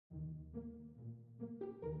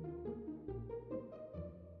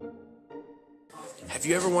Have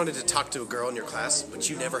you ever wanted to talk to a girl in your class, but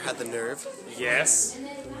you never had the nerve? Yes.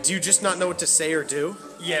 Do you just not know what to say or do?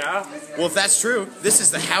 Yeah. Well, if that's true, this is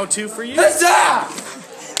the how-to for you.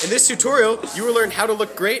 Huzzah! In this tutorial, you will learn how to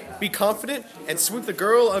look great, be confident, and swoop the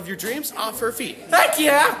girl of your dreams off her feet. Heck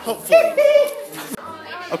yeah! Hopefully.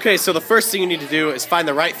 Okay, so the first thing you need to do is find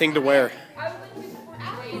the right thing to wear.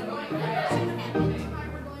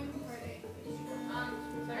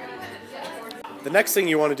 The next thing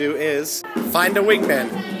you want to do is find a wingman.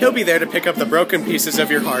 He'll be there to pick up the broken pieces of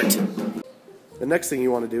your heart. The next thing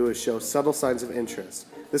you want to do is show subtle signs of interest.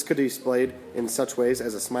 This could be displayed in such ways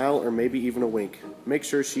as a smile or maybe even a wink. Make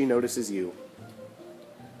sure she notices you.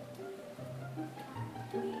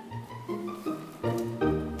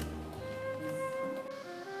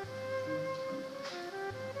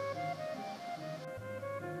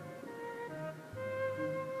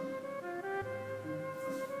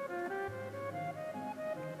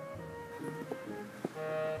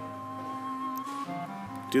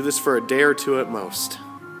 Do this for a day or two at most.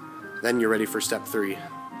 Then you're ready for step 3.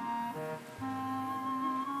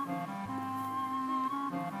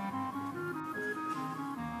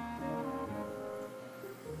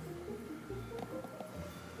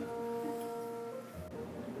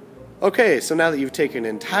 Okay, so now that you've taken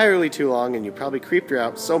entirely too long and you probably creeped her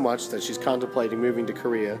out so much that she's contemplating moving to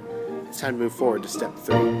Korea, it's time to move forward to step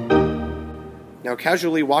 3. Now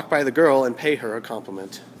casually walk by the girl and pay her a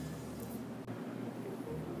compliment.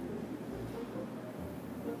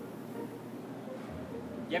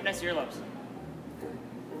 You have nice earlobes.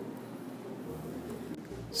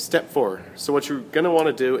 Step 4. So what you're going to want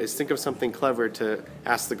to do is think of something clever to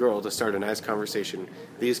ask the girl to start a nice conversation.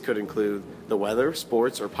 These could include the weather,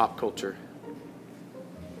 sports, or pop culture.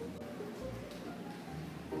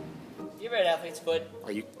 You ever had athlete's foot?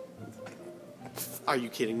 Are you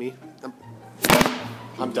kidding me?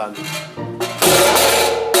 I'm done.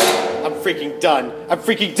 I'm freaking done. I'm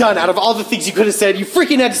freaking done. Out of all the things you could have said, you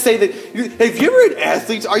freaking had to say that. Have you ever had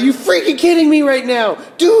athletes? Are you freaking kidding me right now?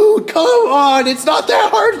 Dude, come on. It's not that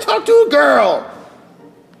hard to talk to a girl.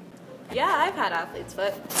 Yeah, I've had athlete's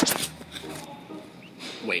foot.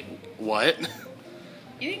 Wait, what?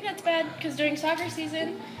 You think that's bad? Because during soccer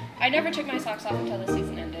season, I never took my socks off until the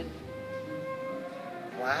season ended.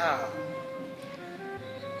 Wow.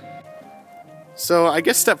 So I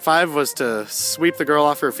guess step 5 was to sweep the girl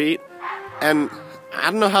off her feet. And I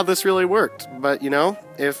don't know how this really worked, but you know,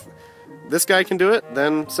 if this guy can do it,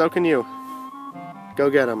 then so can you. Go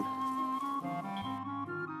get him.